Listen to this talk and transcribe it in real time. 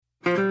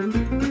大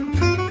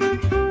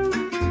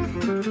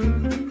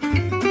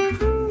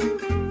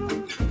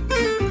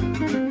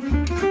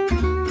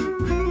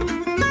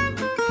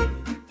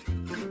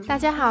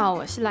家好，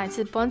我是来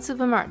自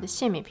Bond-Supermarkt 的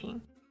谢美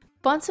萍。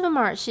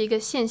Bond-Supermarkt 是一个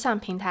线上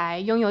平台，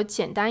拥有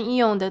简单易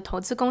用的投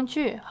资工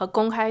具和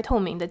公开透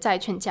明的债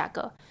券价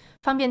格，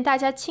方便大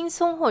家轻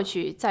松获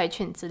取债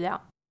券资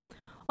料。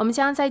我们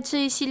将在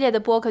这一系列的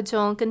播客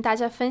中跟大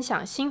家分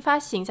享新发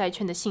行债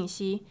券的信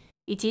息，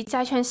以及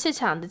债券市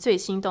场的最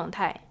新动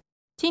态。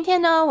今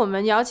天呢，我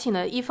们邀请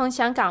了一丰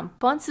香港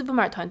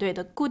Bond-Supermarkt 团队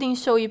的固定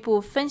收益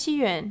部分析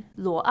员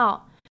罗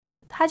奥，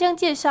他将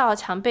介绍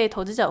常被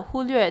投资者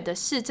忽略的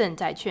市政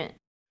债券。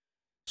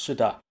是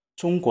的，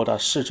中国的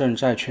市政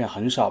债券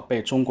很少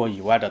被中国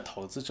以外的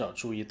投资者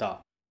注意到。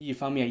一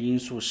方面因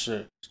素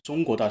是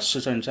中国的市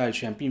政债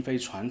券并非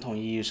传统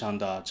意义上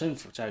的政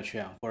府债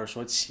券或者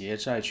说企业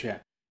债券，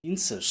因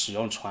此使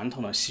用传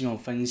统的信用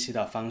分析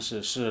的方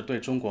式是对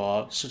中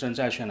国市政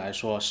债券来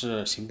说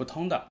是行不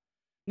通的。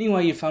另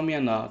外一方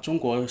面呢，中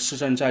国市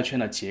政债券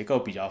的结构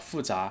比较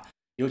复杂，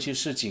尤其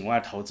是境外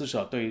投资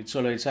者对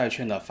这类债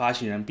券的发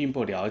行人并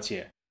不了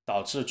解，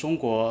导致中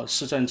国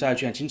市政债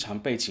券经常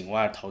被境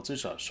外投资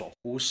者所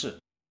忽视。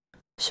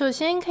首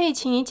先，可以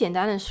请你简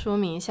单的说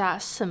明一下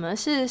什么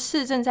是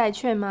市政债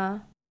券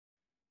吗？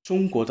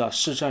中国的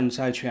市政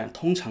债券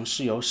通常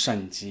是由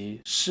省级、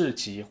市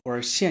级或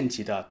者县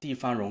级的地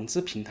方融资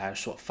平台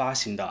所发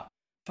行的，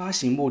发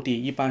行目的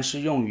一般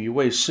是用于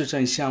为市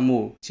政项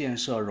目建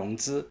设融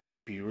资，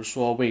比如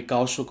说为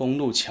高速公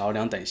路、桥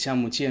梁等项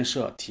目建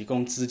设提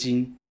供资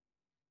金。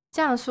这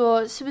样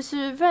说，是不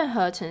是任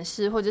何城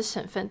市或者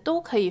省份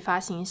都可以发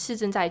行市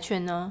政债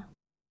券呢？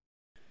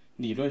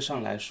理论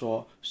上来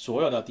说，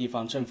所有的地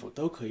方政府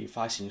都可以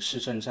发行市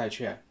政债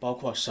券，包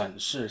括省、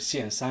市、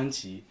县三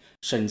级。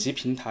省级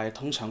平台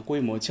通常规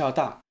模较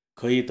大，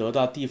可以得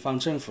到地方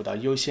政府的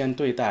优先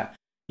对待，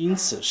因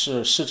此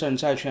是市政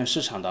债券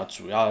市场的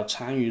主要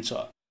参与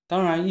者。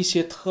当然，一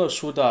些特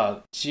殊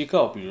的机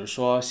构，比如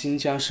说新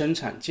疆生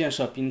产建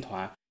设兵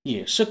团，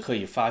也是可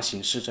以发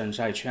行市政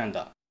债券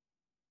的。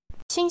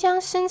新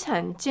疆生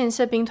产建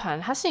设兵团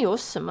它是有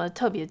什么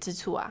特别之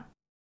处啊？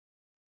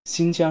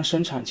新疆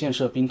生产建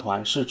设兵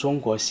团是中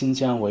国新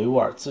疆维吾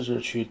尔自治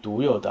区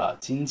独有的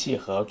经济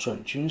和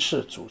准军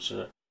事组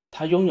织，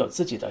它拥有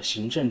自己的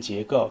行政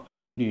结构，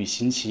履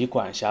行其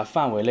管辖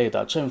范围内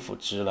的政府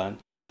职能，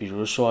比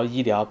如说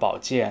医疗保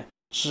健、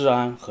治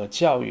安和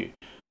教育。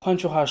换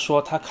句话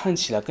说，它看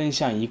起来更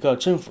像一个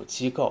政府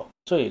机构，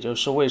这也就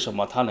是为什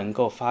么它能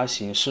够发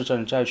行市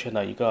政债券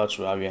的一个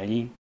主要原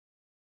因。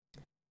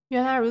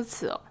原来如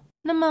此哦。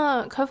那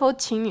么可否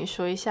请你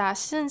说一下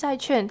市政债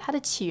券它的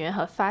起源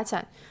和发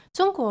展？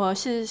中国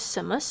是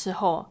什么时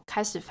候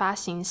开始发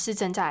行市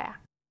政债啊？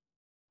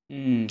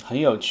很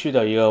有趣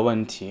的一个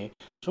问题。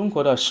中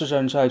国的市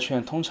政债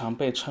券通常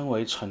被称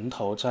为城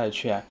投债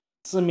券，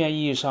字面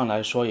意义上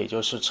来说也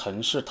就是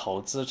城市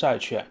投资债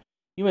券，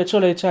因为这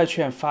类债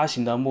券发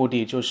行的目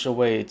的就是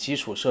为基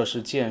础设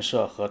施建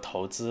设和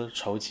投资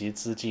筹集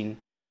资金。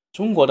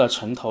中国的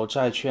城投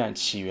债券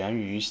起源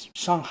于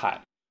上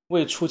海，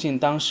为促进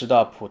当时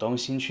的浦东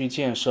新区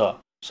建设，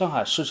上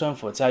海市政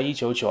府在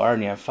1992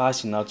年发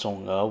行了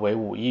总额为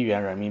5亿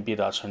元人民币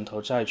的城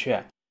投债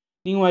券。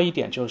另外一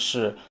点就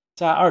是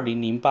在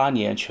2008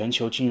年全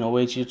球金融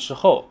危机之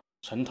后，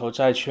城投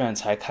债券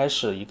才开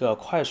始一个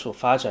快速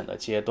发展的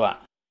阶段，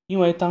因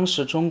为当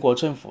时中国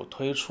政府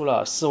推出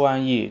了4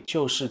万亿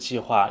救市计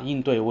划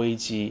应对危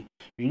机，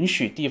允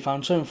许地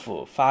方政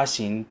府发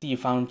行地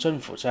方政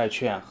府债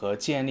券和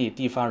建立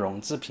地方融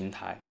资平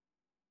台。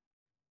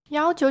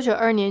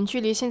1992年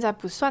距离现在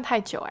不算太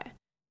久哎。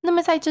那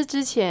么在这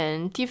之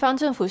前，地方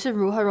政府是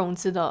如何融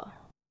资的？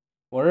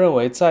我认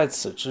为在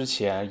此之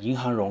前，银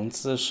行融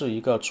资是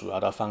一个主要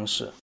的方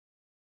式。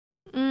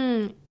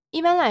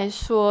一般来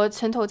说，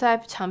城投债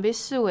常被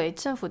视为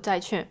政府债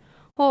券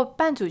或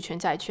半主权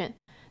债券，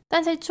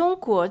但在中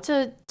国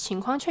这情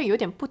况却有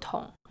点不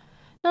同。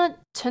那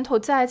城投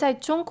债在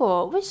中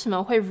国为什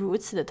么会如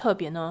此的特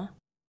别呢？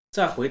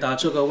在回答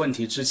这个问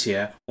题之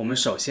前，我们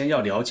首先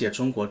要了解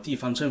中国地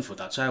方政府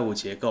的债务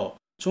结构。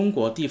中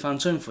国地方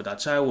政府的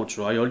债务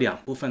主要由2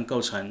部分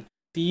构成，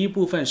第一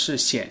部分是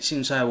显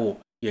性债务，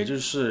也就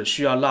是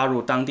需要纳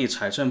入当地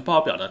财政报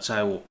表的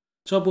债务。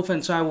这部分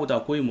债务的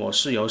规模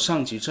是由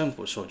上级政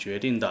府所决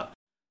定的，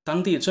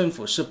当地政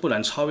府是不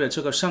能超越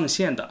这个上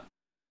限的。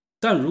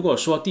但如果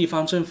说地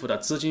方政府的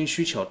资金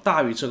需求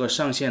大于这个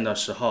上限的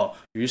时候，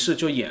于是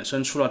就衍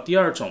生出了第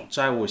二种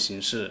债务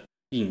形式，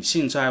隐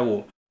性债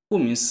务。顾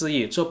名思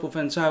义，这部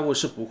分债务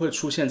是不会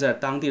出现在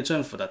当地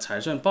政府的财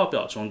政报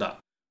表中的，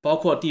包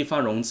括地方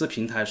融资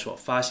平台所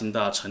发行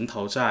的城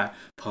投债、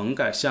棚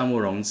改项目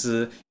融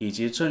资以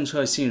及政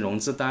策性融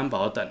资担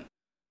保等。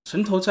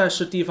城投债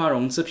是地方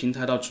融资平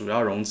台的主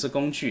要融资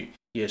工具，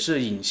也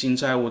是隐性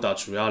债务的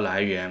主要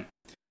来源。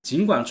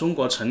尽管中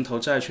国城投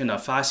债券的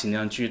发行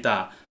量巨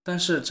大，但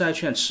是债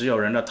券持有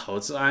人的投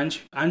资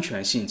安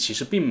全性其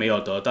实并没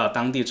有得到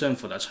当地政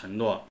府的承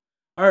诺。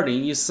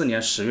2014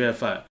年10月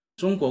份，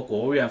中国国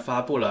务院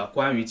发布了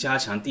关于加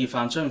强地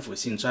方政府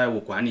性债务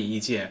管理意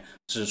见，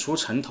指出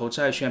城投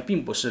债券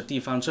并不是地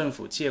方政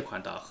府借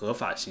款的合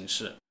法形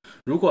式。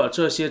如果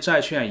这些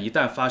债券一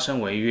旦发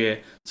生违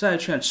约，债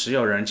券持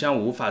有人将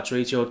无法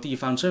追究地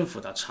方政府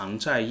的偿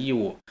债义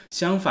务，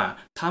相反，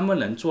他们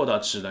能做的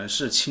只能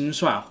是清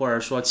算或者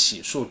说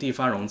起诉地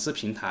方融资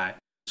平台。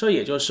这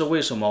也就是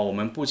为什么我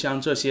们不将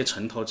这些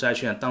城投债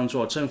券当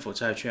作政府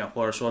债券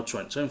或者说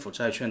准政府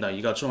债券的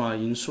一个重要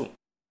因素。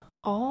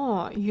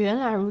哦，原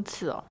来如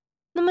此哦。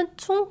那么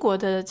中国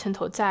的城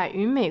投债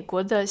与美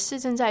国的市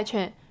政债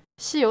券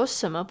是有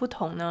什么不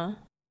同呢？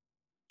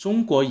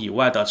中国以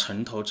外的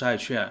城投债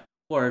券，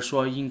或者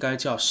说应该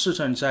叫市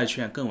政债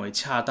券更为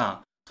恰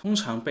当，通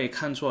常被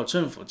看作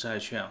政府债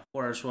券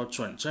或者说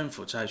准政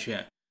府债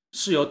券，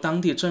是由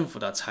当地政府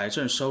的财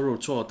政收入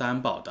做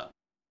担保的。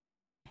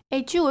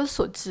据我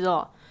所知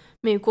哦，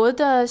美国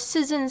的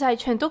市政债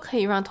券都可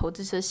以让投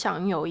资者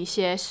享有一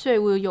些税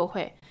务优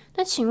惠。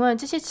那请问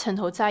这些城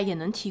投债也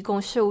能提供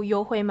税务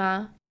优惠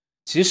吗？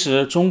其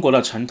实中国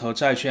的城投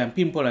债券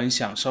并不能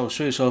享受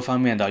税收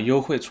方面的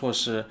优惠措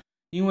施，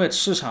因为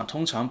市场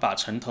通常把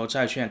城投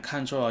债券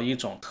看作一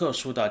种特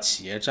殊的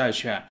企业债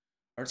券，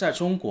而在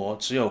中国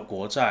只有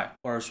国债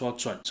或者说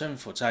准政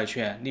府债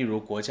券，例如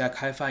国家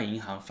开发银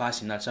行发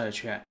行的债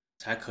券，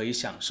才可以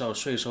享受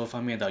税收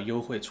方面的优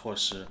惠措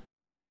施。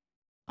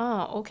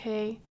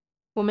OK，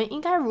 我们应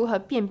该如何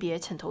辨别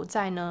城投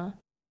债呢？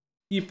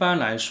一般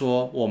来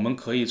说，我们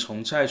可以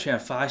从债券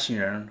发行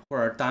人或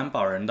者担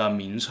保人的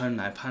名称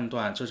来判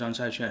断这张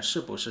债券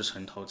是不是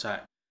城投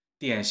债。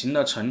典型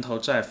的城投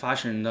债发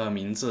行人的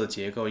名字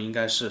结构应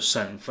该是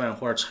省份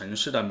或者城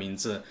市的名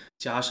字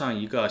加上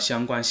一个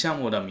相关项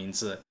目的名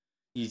字。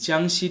以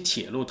江西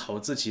铁路投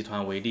资集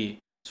团为例，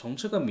从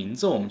这个名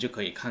字我们就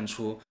可以看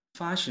出，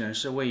发行人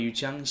是位于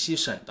江西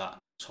省的，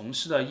从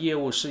事的业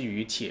务是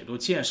与铁路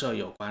建设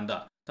有关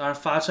的，当然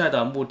发债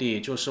的目的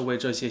就是为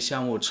这些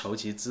项目筹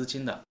集资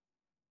金的。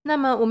那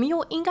么我们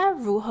又应该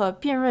如何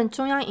辨认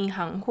中央银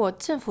行或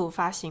政府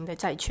发行的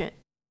债券？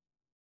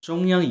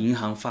中央银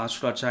行发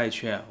出的债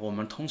券，我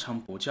们通常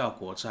不叫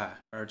国债，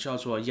而叫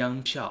做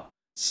央票，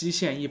期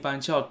限一般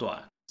较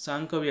短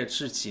，3个月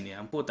至几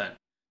年不等。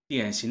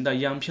典型的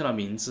央票的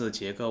名字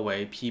结构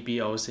为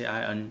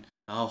PBOCIN，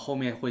 然后后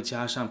面会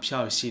加上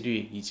票息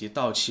率以及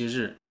到期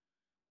日。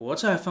国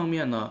债方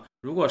面呢，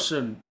如果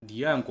是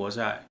离岸国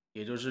债，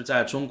也就是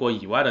在中国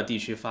以外的地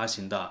区发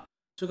行的，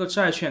这个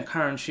债券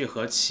看上去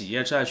和企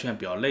业债券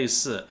比较类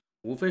似，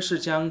无非是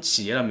将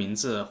企业的名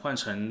字换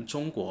成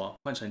中国，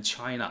换成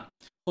China，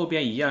 后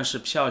边一样是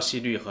票息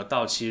率和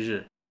到期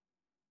日。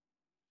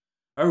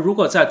而如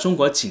果在中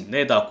国境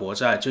内的国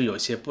债就有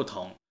些不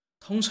同，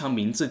通常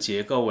名字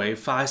结构为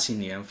发行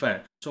年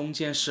份，中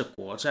间是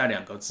国债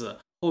2个字，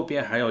后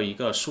边还有一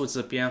个数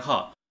字编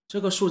号，这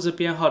个数字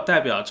编号代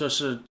表这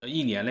是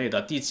一年内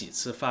的第几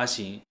次发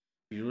行。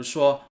比如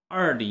说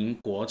20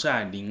国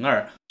债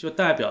02，就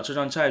代表这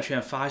张债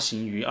券发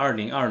行于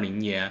2020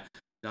年，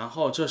然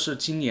后这是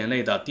今年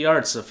内的第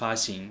2次发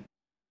行。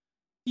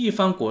地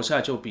方国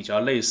债就比较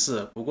类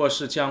似，不过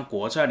是将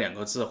国债2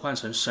个字换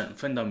成省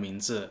份的名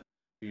字，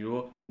比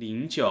如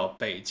09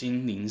北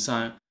京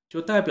03，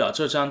就代表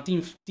这张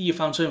地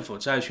方政府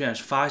债券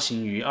发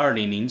行于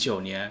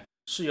2009年，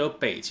是由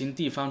北京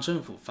地方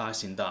政府发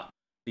行的。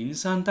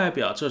03代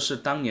表这是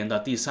当年的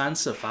第3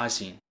次发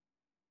行。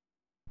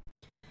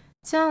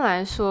这样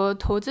来说，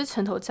投资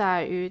城投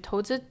债与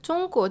投资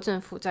中国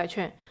政府债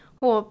券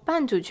或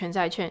半主权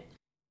债券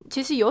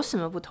其实有什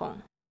么不同？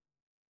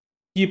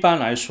一般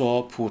来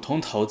说，普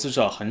通投资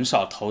者很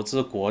少投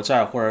资国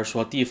债或者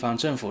说地方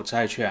政府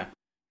债券，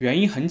原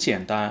因很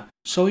简单，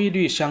收益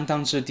率相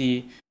当之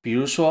低。比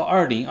如说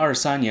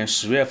2023年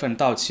10月份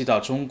到期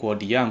的中国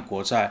离岸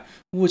国债，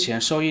目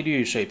前收益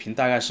率水平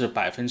大概是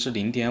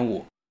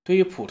 0.5%，对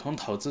于普通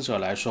投资者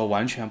来说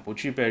完全不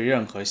具备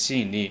任何吸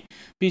引力，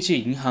毕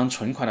竟银行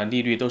存款的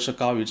利率都是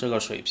高于这个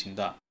水平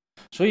的。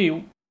所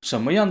以什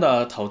么样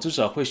的投资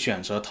者会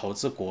选择投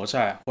资国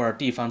债或者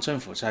地方政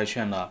府债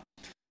券呢？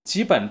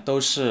基本都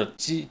是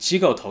机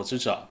构投资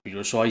者，比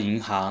如说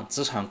银行、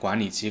资产管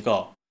理机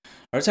构。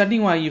而在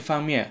另外一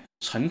方面，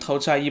城投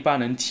债一般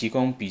能提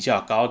供比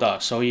较高的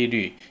收益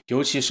率，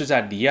尤其是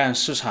在离岸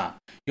市场。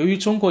由于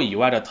中国以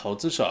外的投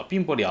资者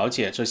并不了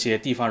解这些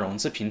地方融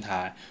资平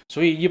台，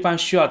所以一般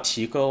需要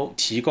提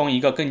供一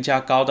个更加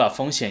高的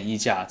风险溢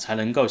价，才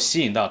能够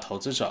吸引到投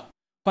资者。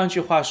换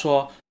句话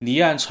说，离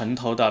岸城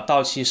投的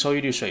到期收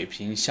益率水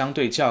平相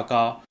对较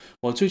高。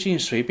我最近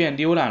随便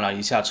浏览了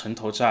一下城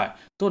投债，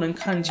都能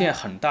看见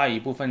很大一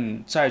部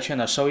分债券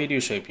的收益率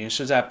水平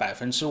是在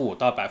 5%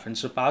 到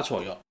 8%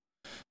 左右。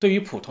对于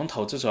普通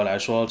投资者来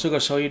说，这个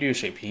收益率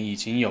水平已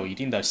经有一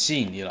定的吸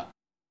引力了。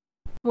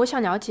我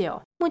想了解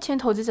目前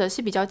投资者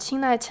是比较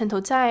青睐城投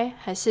债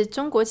还是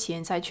中国企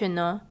业债券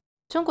呢？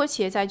中国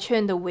企业债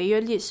券的违约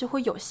率是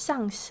会有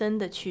上升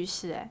的趋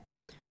势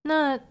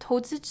那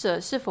投资者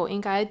是否应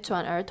该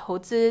转而投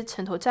资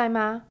城投债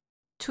吗？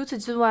除此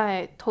之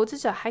外，投资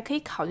者还可以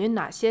考虑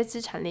哪些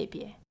资产类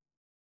别？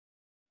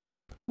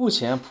目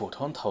前普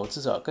通投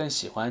资者更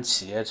喜欢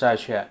企业债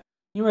券，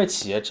因为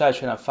企业债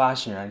券的发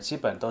行人基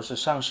本都是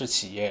上市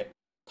企业，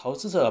投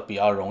资者比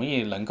较容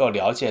易能够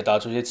了解到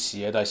这些企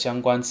业的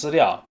相关资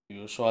料，比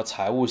如说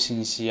财务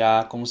信息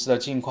啊、公司的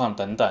近况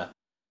等等。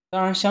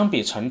当然，相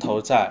比城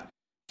投债，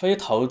非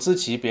投资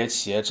级别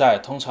企业债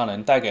通常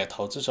能带给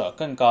投资者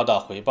更高的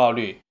回报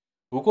率。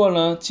不过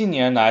呢，近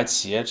年来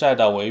企业债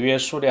的违约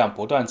数量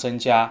不断增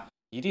加，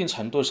一定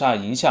程度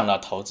上影响了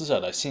投资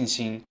者的信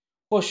心，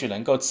或许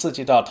能够刺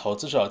激到投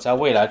资者在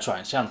未来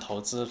转向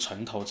投资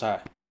城投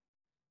债。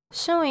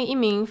身为一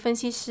名分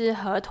析师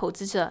和投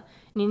资者，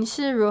您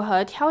是如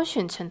何挑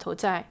选城投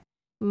债？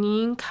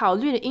您考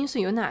虑的因素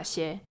有哪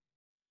些？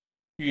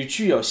与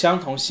具有相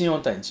同信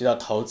用等级的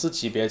投资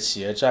级别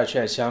企业债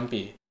券相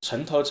比，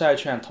城投债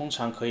券通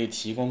常可以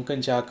提供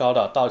更加高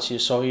的到期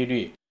收益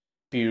率。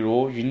比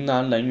如云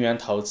南能源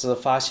投资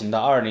发行的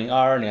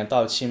2022年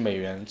到期美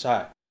元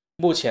债，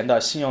目前的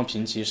信用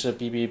评级是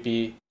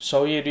BBB，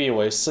 收益率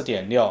为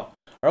 4.6%。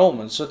而我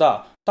们知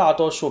道，大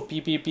多数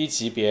BBB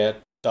级别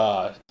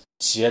的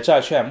企业债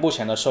券目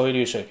前的收益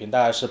率水平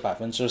大概是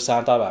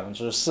 3%到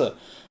 4%，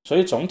 所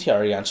以总体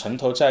而言，城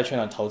投债券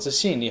的投资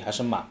吸引力还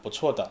是蛮不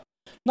错的。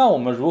那我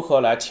们如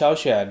何来挑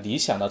选理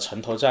想的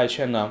城投债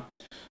券呢？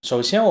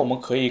首先，我们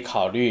可以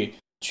考虑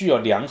具有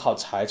良好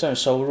财政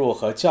收入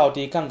和较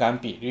低杠杆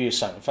比率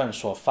省份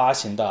所发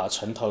行的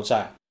城投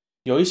债。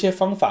有一些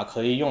方法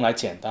可以用来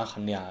简单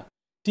衡量。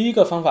第一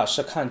个方法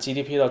是看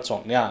GDP 的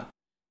总量，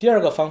第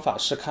二个方法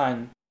是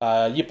看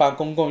一般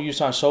公共预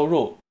算收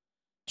入。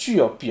具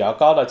有比较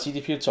高的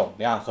GDP 总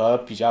量和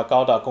比较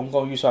高的公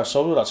共预算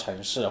收入的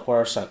城市或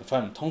者省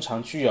份，通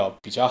常具有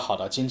比较好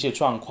的经济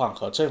状况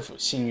和政府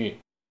信誉。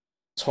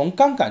从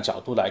杠杆角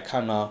度来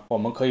看呢，我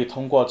们可以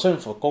通过政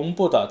府公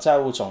布的债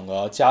务总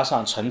额加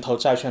上城投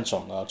债券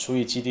总额除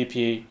以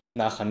GDP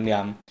来衡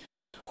量，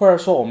或者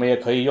说我们也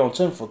可以用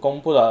政府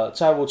公布的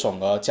债务总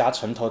额加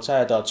城投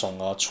债的总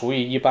额除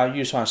以一般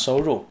预算收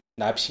入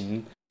来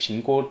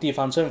评估地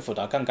方政府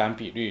的杠杆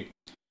比率。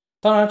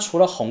当然，除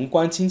了宏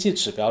观经济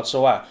指标之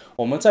外，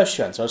我们在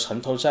选择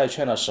城投债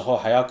券的时候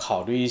还要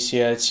考虑一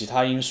些其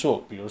他因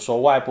素，比如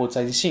说外部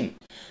增信。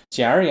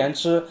简而言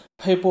之，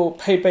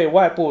配备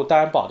外部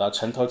担保的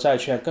城投债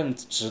券更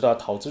值得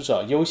投资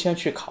者优先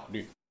去考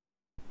虑。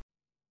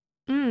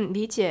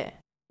理解。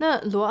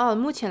那罗奥，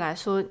目前来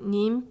说，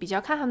您比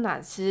较看好哪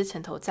支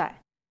城投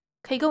债？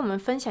可以跟我们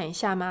分享一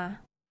下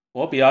吗？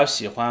我比较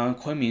喜欢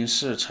昆明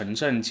市城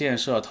镇建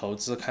设投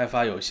资开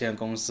发有限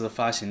公司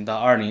发行的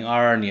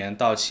2022年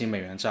到期美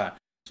元债。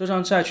这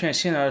张债券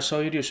现在的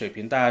收益率水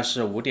平大概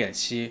是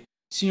 5.7%，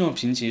 信用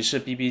评级是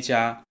BB+。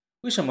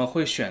为什么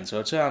会选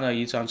择这样的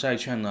一张债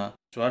券呢？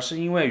主要是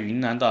因为云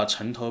南的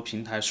城投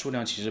平台数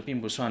量其实并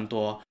不算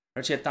多，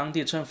而且当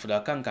地政府的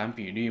杠杆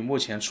比率目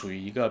前处于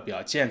一个比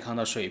较健康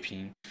的水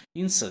平，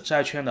因此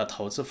债券的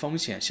投资风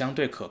险相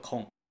对可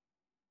控。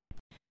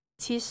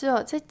其实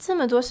在这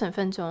么多省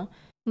份中，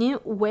您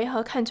为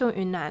何看重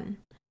云南？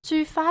至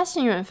于发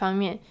行人方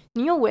面，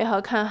您又为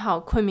何看好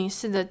昆明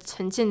市的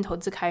城建投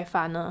资开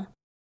发呢？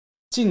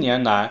近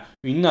年来，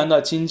云南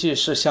的经济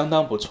是相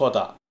当不错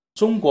的。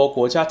中国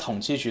国家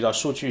统计局的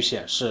数据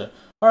显示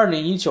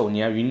，2019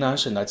年云南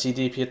省的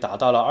GDP 达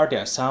到了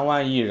 2.3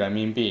万亿人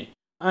民币，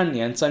按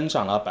年增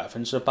长了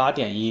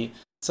 8.1%，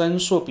 增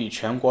速比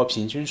全国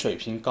平均水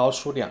平高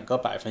出2个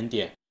百分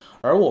点。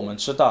而我们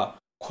知道，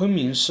昆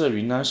明是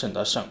云南省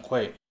的省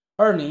会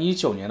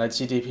，2019年的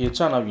GDP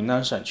占了云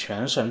南省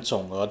全省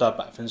总额的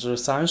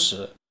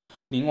 30%。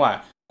另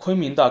外，昆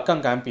明的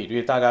杠杆比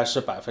率大概是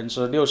 65%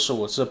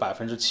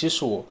 至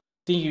 75%，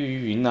 低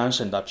于云南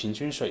省的平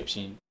均水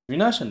平。云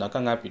南省的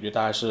杠杆比率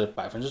大概是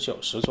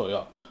 90% 左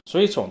右。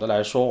所以总的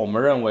来说，我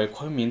们认为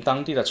昆明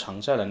当地的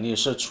偿债能力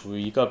是处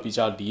于一个比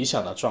较理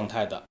想的状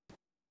态的。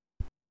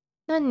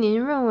那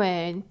您认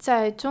为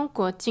在中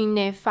国境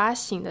内发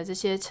行的这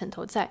些城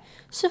投债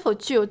是否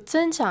具有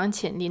增长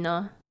潜力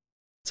呢？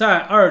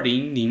在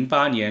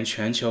2008年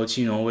全球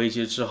金融危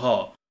机之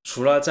后，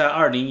除了在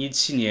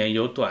2017年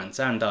有短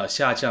暂的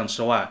下降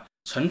之外，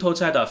城投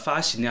债的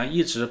发行量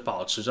一直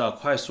保持着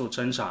快速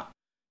增长。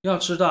要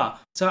知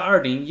道，在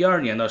2012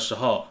年的时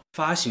候，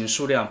发行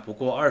数量不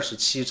过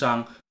27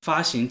张，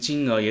发行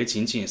金额也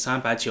仅仅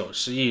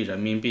390亿人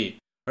民币。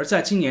而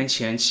在今年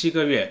前7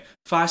个月，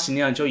发行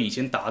量就已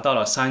经达到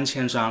了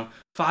3000张，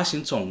发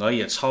行总额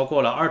也超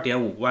过了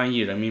 2.5 万亿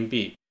人民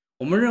币。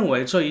我们认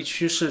为这一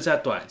趋势在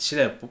短期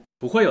内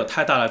不会有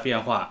太大的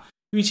变化，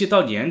预计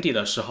到年底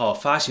的时候，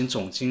发行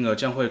总金额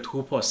将会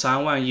突破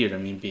3万亿人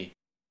民币。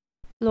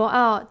罗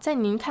奥，在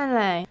您看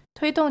来，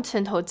推动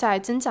城投债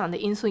增长的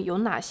因素有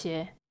哪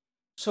些？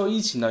受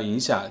疫情的影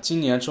响，今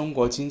年中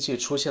国经济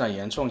出现了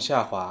严重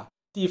下滑，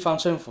地方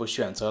政府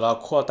选择了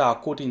扩大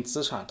固定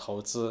资产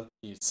投资，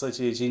以刺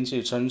激经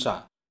济增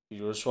长，比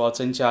如说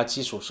增加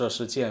基础设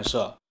施建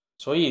设。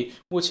所以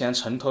目前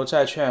城投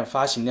债券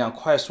发行量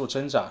快速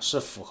增长是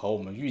符合我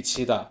们预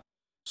期的。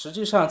实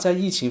际上，在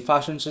疫情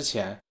发生之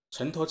前，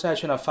城投债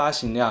券的发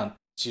行量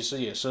其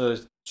实也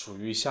是处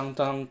于相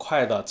当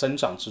快的增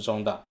长之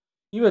中的，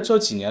因为这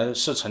几年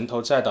是城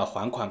投债的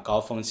还款高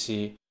峰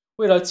期。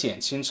为了减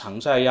轻偿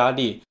债压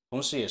力，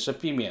同时也是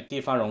避免地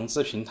方融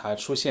资平台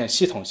出现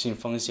系统性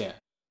风险。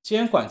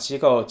监管机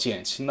构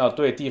减轻了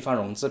对地方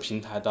融资平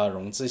台的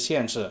融资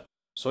限制，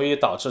所以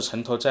导致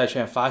城投债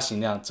券发行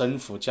量增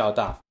幅较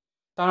大。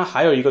当然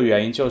还有一个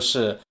原因就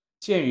是，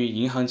鉴于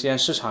银行间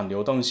市场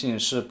流动性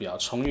是比较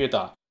充裕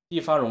的，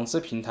地方融资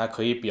平台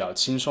可以比较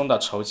轻松的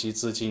筹集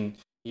资金，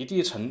一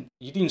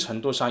定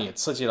程度上也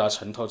刺激了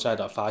城投债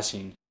的发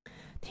行。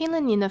听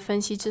了您的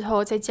分析之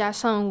后，再加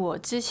上我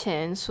之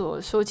前所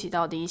收集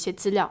到的一些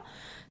资料，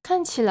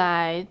看起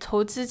来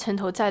投资城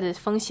投债的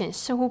风险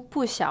似乎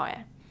不小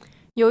诶。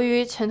由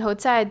于城投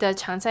债的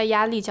偿债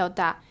压力较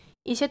大，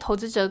一些投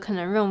资者可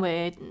能认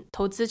为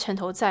投资城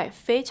投债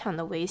非常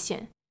的危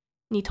险，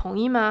你同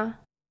意吗？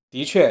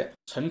的确，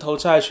城投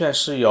债券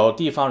是由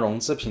地方融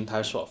资平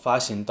台所发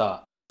行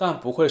的，但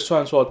不会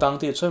算作当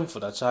地政府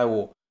的债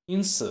务，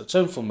因此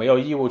政府没有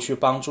义务去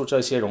帮助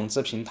这些融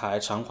资平台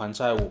偿还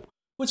债务。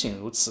不仅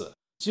如此，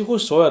几乎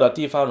所有的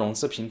地方融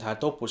资平台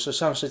都不是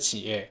上市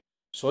企业，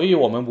所以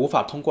我们无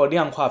法通过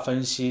量化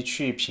分析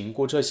去评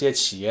估这些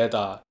企业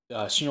的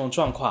信用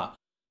状况。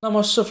那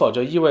么是否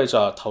就意味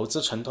着投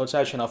资城投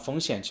债券的风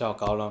险较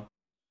高呢？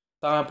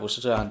当然不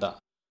是这样的。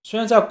虽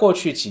然在过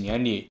去几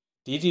年里，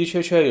的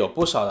确有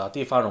不少的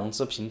地方融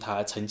资平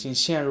台曾经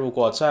陷入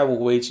过债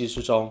务危机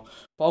之中，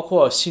包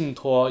括信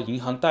托、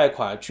银行贷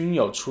款均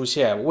有出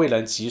现未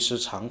能及时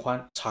偿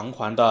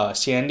还的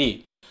先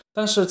例，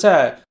但是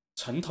在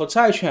城投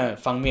债券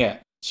方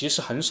面，其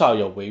实很少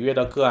有违约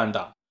的个案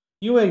的，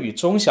因为与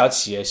中小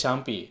企业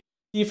相比，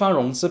地方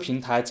融资平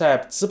台在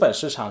资本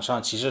市场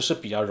上其实是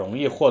比较容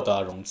易获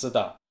得融资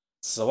的。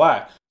此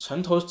外，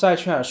城投债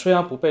券虽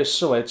然不被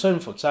视为政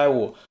府债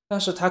务，但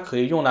是它可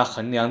以用来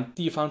衡量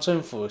地方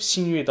政府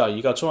信誉的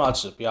一个重要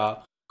指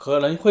标，可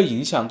能会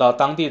影响到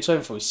当地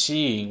政府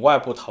吸引外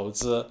部投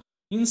资。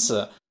因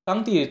此，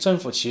当地政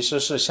府其实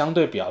是相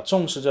对比较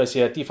重视这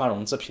些地方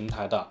融资平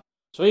台的。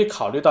所以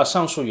考虑到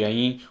上述原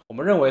因，我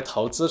们认为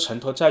投资城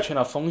投债券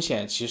的风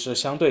险其实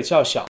相对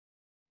较小。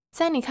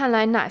在你看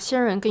来，哪些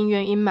人更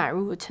愿意买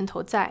入城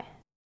投债？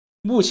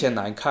目前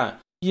来看，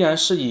依然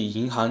是以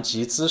银行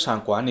及资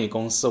产管理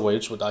公司为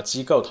主的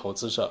机构投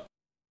资者。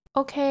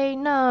OK，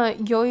 那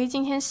由于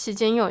今天时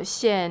间有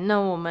限，那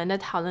我们的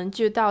讨论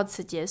就到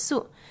此结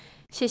束。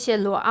谢谢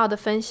罗奥的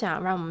分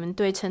享，让我们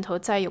对城投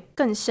债有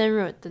更深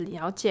入的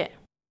了解。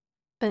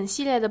本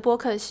系列的播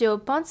客是由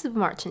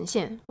Bonds-Boomer 呈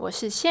现，我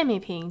是谢美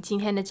萍，今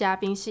天的嘉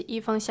宾是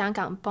一封香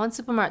港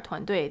Bonds-Boomer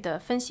团队的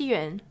分析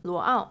员罗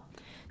奥。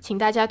请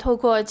大家透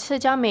过社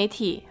交媒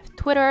体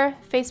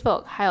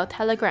Twitter、Facebook 还有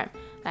Telegram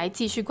来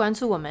继续关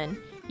注我们，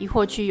以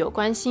获取有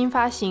关新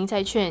发行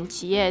债券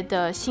企业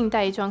的信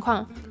贷状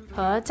况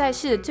和债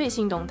市最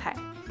新动态。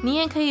你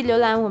也可以浏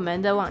览我们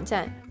的网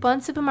站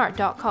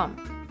bondsboomer.com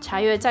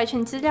查阅债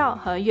券资料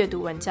和阅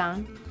读文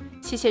章。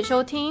谢谢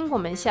收听，我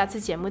们下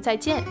次节目再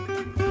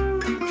见。